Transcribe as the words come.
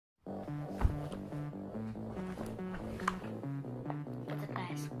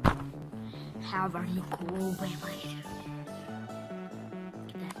have our new cool Beyblade.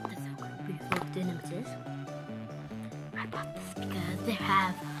 That's so beautiful nimesis. I bought this because they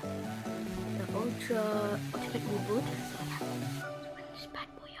have the ultimate reboot. So yeah, let's bring this bad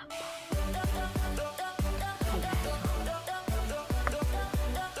boy up. Okay guys, so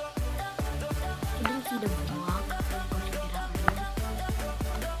you didn't see the vlog, go check it out later.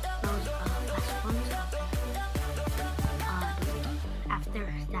 That was last one. After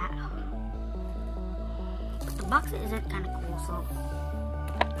that, the box isn't kind of cool, so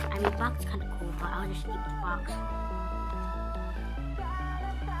I mean, the box is kind of cool, but I'll just keep the box.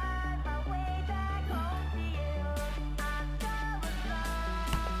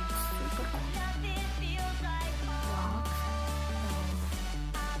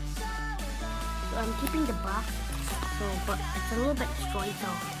 So I'm keeping the box, but it's a little bit destroyed, so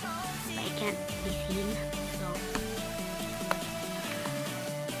it can't be seen. So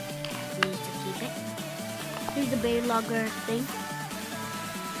we need to keep it. Here's the bear logger thing.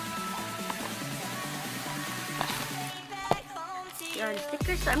 Here are the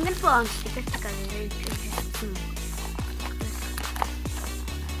stickers. So I'm gonna put on stickers because they're interesting.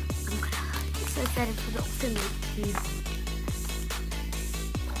 I'm so excited for the ultimate reboot.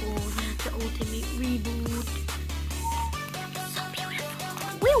 Oh, that's the ultimate reboot. So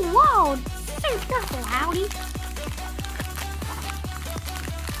beautiful. Wait, wow! So beautiful, howdy.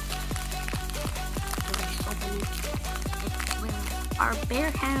 Our bare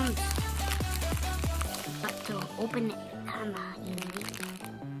hands, but to open it kinda easy.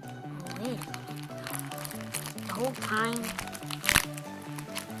 Wait, the whole time.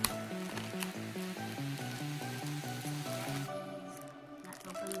 Let's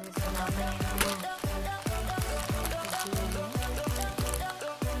open this up.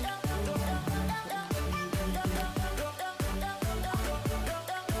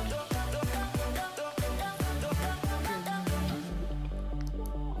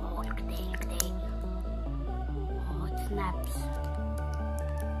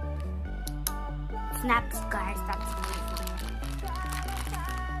 Snaps, guys, that's beautiful.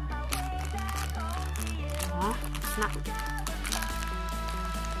 Oh, snap.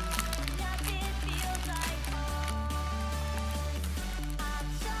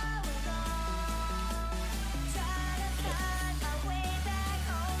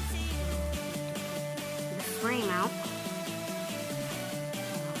 The frame out.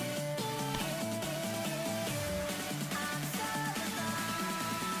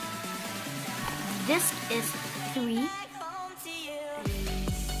 Disc is 3.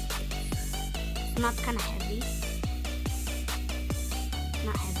 It's not kind of heavy.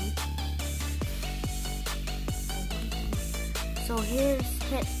 Not heavy. So here's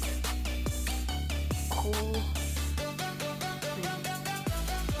hit. Cool.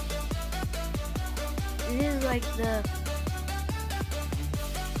 This is like the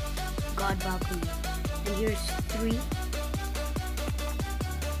God Valkyrie. And here's 3.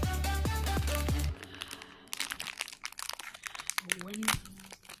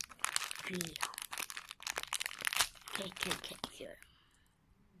 Okay, here.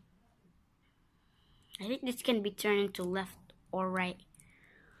 I think this can be turned into left or right.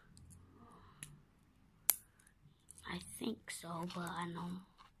 I think so, but I don't know.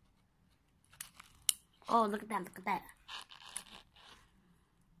 Oh, look at that, look at that.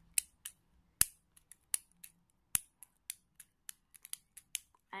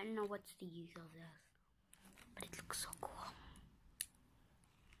 I don't know what's the use of this, but it looks so cool.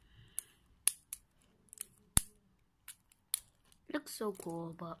 Looks so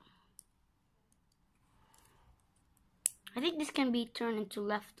cool, but I think this can be turned into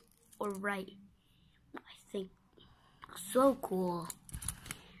left or right. I think so cool.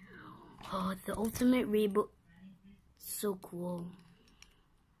 Oh, the ultimate reboot, so cool.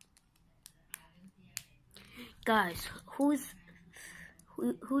 Guys, who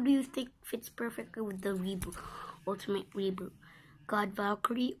do you think fits perfectly with the reboot, ultimate reboot? God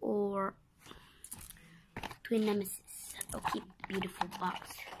Valkyrie or Twin Nemesis? Okay, beautiful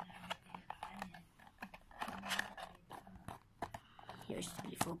box. Here's the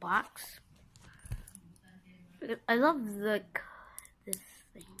beautiful box. I love this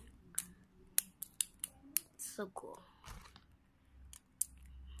thing. It's so cool.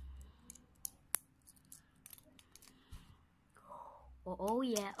 Oh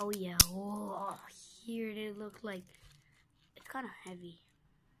yeah. Oh, here it looks like it's kind of heavy,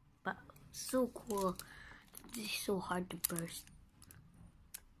 but so cool. This is so hard to burst.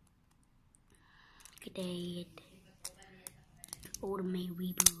 Look at it. Ultimate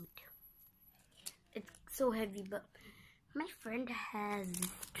reboot. It's so heavy, but My friend has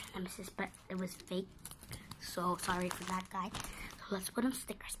nemesis, but it was fake. So sorry for that guy. So let's put on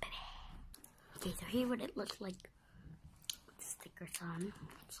stickers, baby. Okay, so here what it looks like. Stickers on.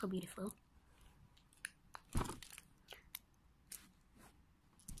 So beautiful.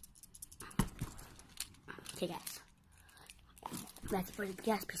 Okay guys, that's for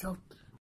the episode.